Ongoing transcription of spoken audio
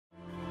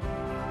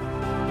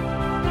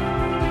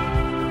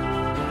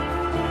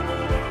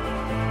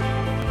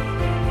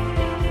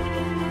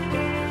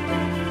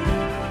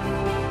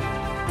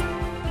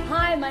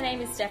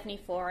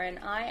Stephanie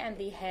Foran. I am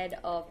the head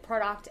of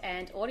product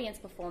and audience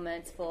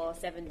performance for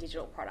 7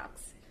 Digital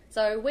Products.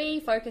 So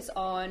we focus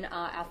on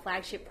our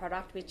flagship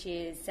product, which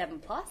is 7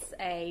 Plus,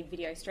 a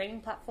video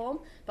streaming platform,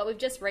 but we've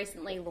just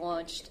recently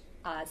launched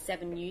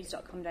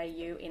 7news.com.au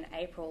in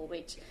April,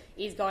 which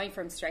is going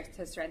from strength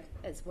to strength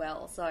as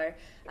well. So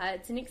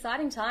it's an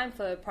exciting time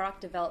for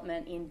product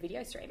development in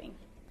video streaming.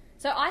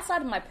 So I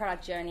started my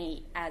product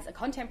journey as a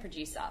content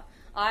producer.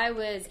 I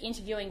was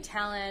interviewing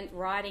talent,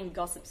 writing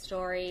gossip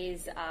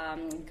stories,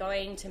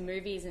 going to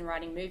movies and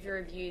writing movie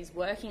reviews,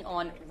 working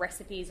on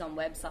recipes on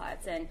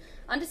websites, and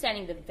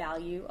understanding the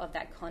value of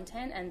that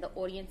content and the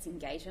audience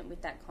engagement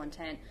with that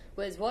content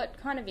was what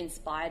kind of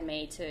inspired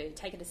me to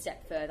take it a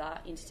step further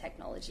into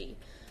technology.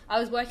 I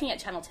was working at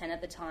Channel 10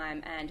 at the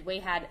time, and we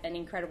had an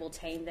incredible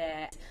team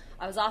there.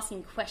 I was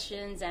asking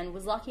questions and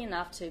was lucky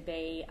enough to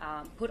be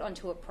put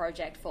onto a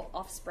project for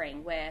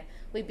Offspring, where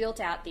we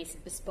built out this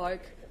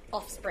bespoke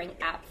Offspring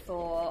app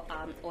for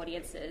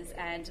audiences,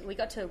 and we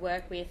got to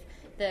work with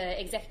the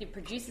executive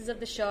producers of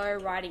the show,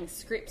 writing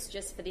scripts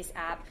just for this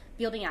app,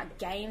 building out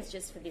games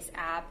just for this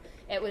app.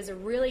 It was a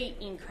really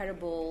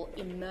incredible,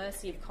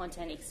 immersive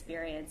content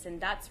experience, and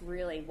that's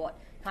really what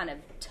kind of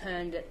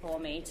turned it for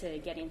me to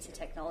get into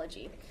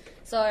technology.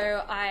 So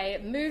I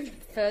moved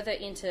further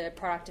into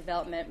product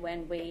development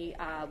when we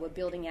were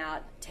building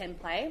out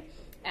 10Play,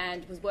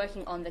 and was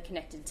working on the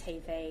connected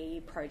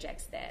TV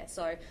projects there.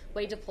 So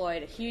we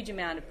deployed a huge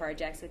amount of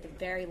projects with a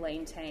very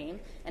lean team,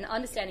 and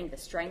understanding the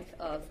strength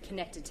of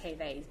connected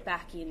TVs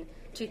back in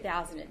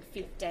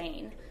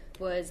 2015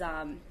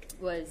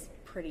 was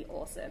pretty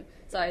awesome.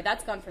 So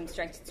that's gone from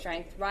strength to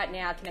strength. Right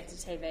now, connected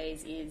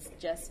TVs is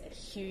just a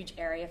huge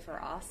area for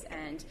us,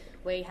 and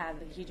we have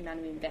a huge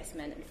amount of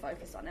investment and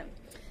focus on it.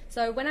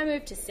 So when I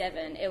moved to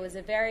 7, it was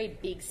a very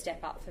big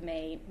step up for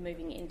me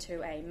moving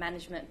into a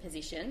management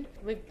position.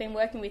 We've been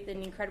working with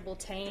an incredible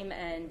team,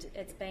 and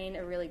it's been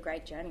a really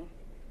great journey.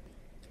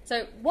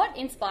 So what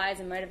inspires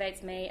and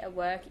motivates me at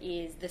work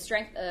is the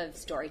strength of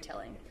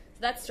storytelling. So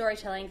that's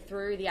storytelling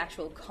through the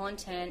actual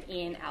content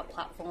in our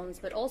platforms,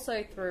 but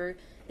also through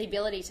the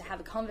ability to have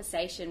a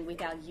conversation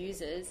with our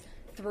users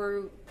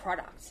through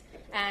products.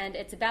 And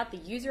it's about the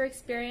user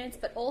experience,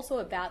 but also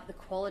about the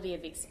quality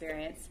of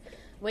experience.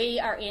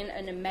 We are in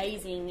an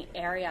amazing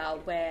area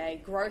where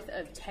growth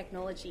of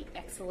technology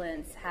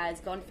excellence has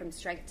gone from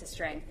strength to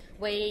strength.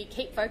 We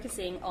keep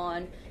focusing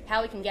on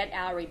how we can get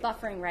our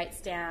rebuffering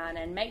rates down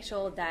and make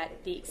sure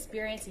that the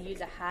experience a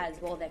user has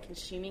while they're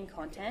consuming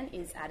content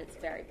is at its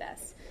very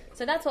best.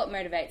 So that's what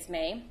motivates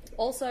me.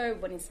 Also,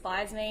 what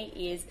inspires me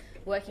is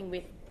working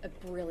with a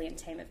brilliant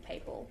team of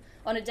people.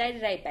 On a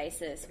day-to-day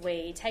basis,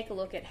 we take a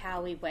look at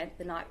how we went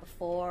the night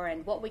before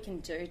and what we can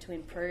do to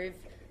improve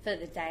for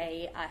the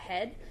day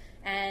ahead,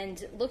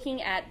 and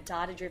looking at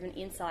data-driven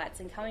insights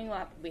and coming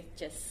up with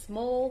just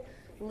small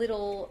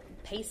little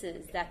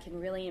pieces that can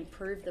really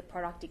improve the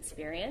product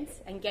experience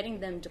and getting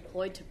them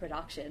deployed to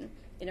production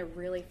in a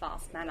really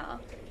fast manner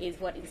is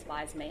what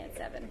inspires me at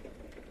 7.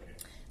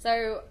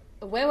 So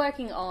we're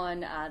working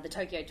on the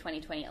Tokyo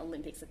 2020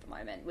 Olympics at the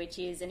moment, which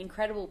is an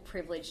incredible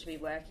privilege to be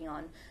working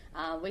on.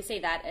 We see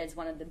that as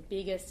one of the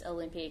biggest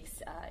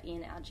Olympics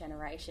in our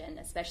generation,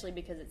 especially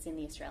because it's in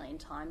the Australian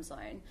time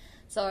zone.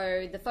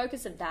 So the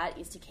focus of that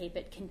is to keep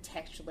it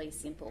contextually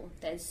simple.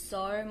 There's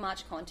so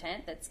much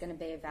content that's going to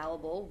be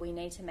available. We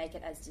need to make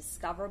it as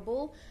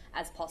discoverable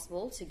as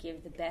possible to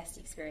give the best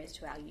experience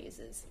to our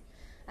users.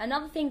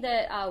 Another thing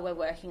that we're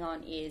working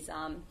on is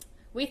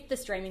with the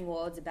streaming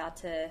wars about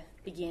to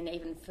begin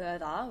even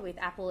further, with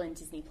Apple and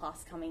Disney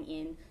Plus coming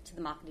in to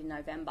the market in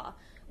November,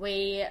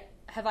 we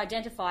have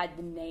identified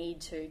the need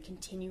to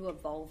continue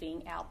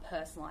evolving our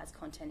personalised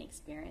content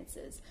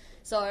experiences.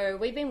 So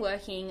we've been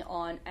working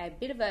on a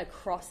bit of a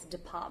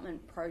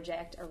cross-department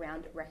project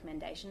around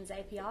Recommendations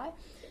API.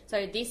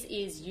 So this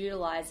is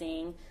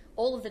utilising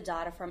all of the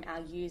data from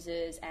our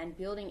users and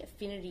building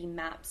affinity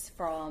maps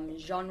from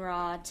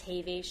genre,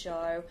 TV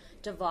show,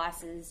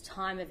 devices,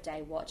 time of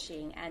day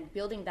watching, and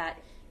building that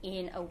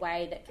in a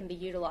way that can be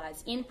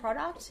utilised in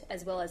product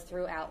as well as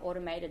through our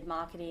automated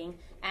marketing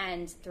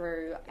and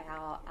through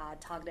our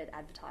targeted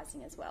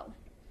advertising as well.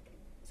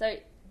 So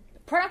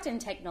product and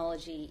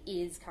technology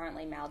is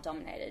currently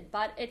male-dominated,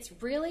 but it's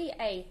really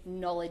a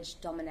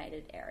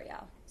knowledge-dominated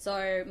area.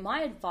 So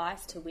my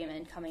advice to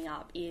women coming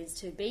up is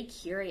to be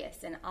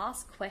curious and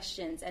ask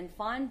questions and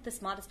find the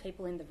smartest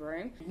people in the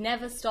room.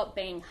 Never stop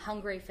being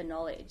hungry for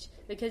knowledge,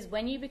 because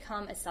when you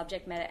become a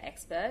subject matter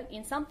expert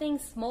in something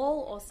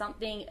small or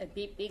something a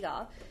bit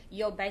bigger,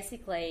 you're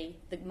basically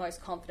the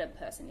most confident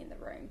person in the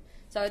room.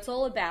 So it's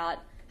all about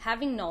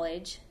having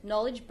knowledge.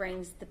 Knowledge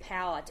brings the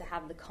power to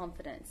have the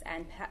confidence,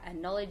 and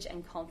knowledge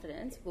and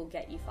confidence will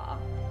get you far.